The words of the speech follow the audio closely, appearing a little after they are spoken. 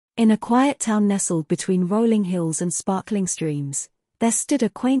In a quiet town nestled between rolling hills and sparkling streams, there stood a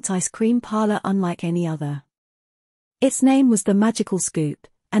quaint ice cream parlor unlike any other. Its name was the Magical Scoop,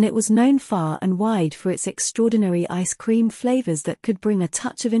 and it was known far and wide for its extraordinary ice cream flavors that could bring a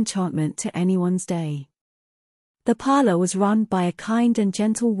touch of enchantment to anyone's day. The parlor was run by a kind and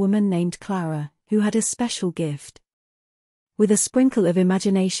gentle woman named Clara, who had a special gift. With a sprinkle of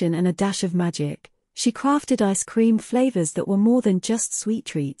imagination and a dash of magic, she crafted ice cream flavors that were more than just sweet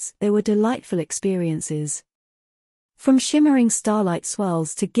treats, they were delightful experiences. From shimmering starlight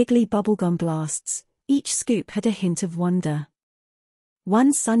swirls to giggly bubblegum blasts, each scoop had a hint of wonder.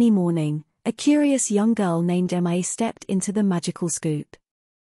 One sunny morning, a curious young girl named Emma stepped into the Magical Scoop.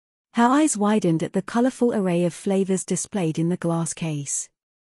 Her eyes widened at the colorful array of flavors displayed in the glass case.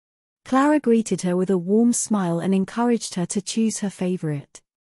 Clara greeted her with a warm smile and encouraged her to choose her favorite.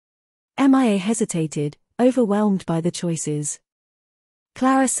 Emma hesitated, overwhelmed by the choices.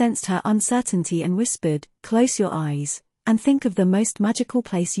 Clara sensed her uncertainty and whispered, "Close your eyes, and think of the most magical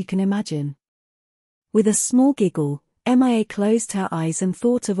place you can imagine." With a small giggle, Emma closed her eyes and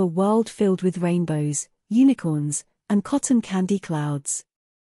thought of a world filled with rainbows, unicorns, and cotton candy clouds.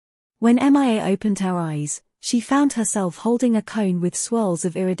 When Emma opened her eyes, she found herself holding a cone with swirls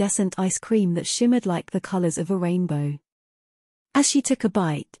of iridescent ice cream that shimmered like the colors of a rainbow. As she took a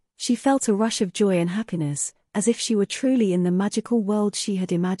bite, she felt a rush of joy and happiness, as if she were truly in the magical world she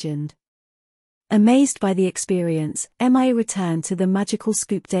had imagined. Amazed by the experience, Emma returned to the Magical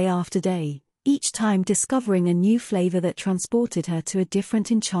Scoop day after day, each time discovering a new flavor that transported her to a different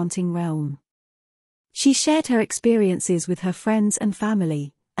enchanting realm. She shared her experiences with her friends and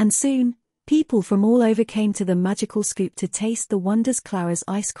family, and soon, people from all over came to the Magical Scoop to taste the wonders Clara's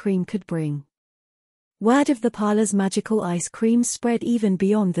ice cream could bring. Word of the parlor's magical ice cream spread even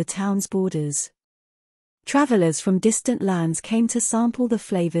beyond the town's borders. Travelers from distant lands came to sample the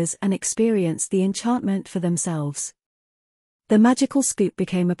flavors and experience the enchantment for themselves. The Magical Scoop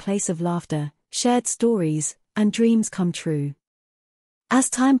became a place of laughter, shared stories, and dreams come true. As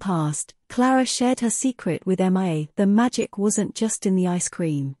time passed, Clara shared her secret with Emma. The magic wasn't just in the ice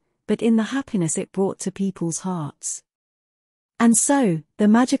cream, but in the happiness it brought to people's hearts. And so, the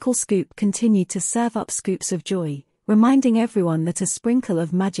Magical Scoop continued to serve up scoops of joy, reminding everyone that a sprinkle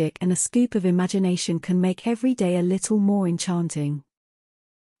of magic and a scoop of imagination can make every day a little more enchanting.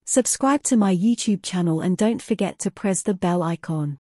 Subscribe to my YouTube channel and don't forget to press the bell icon.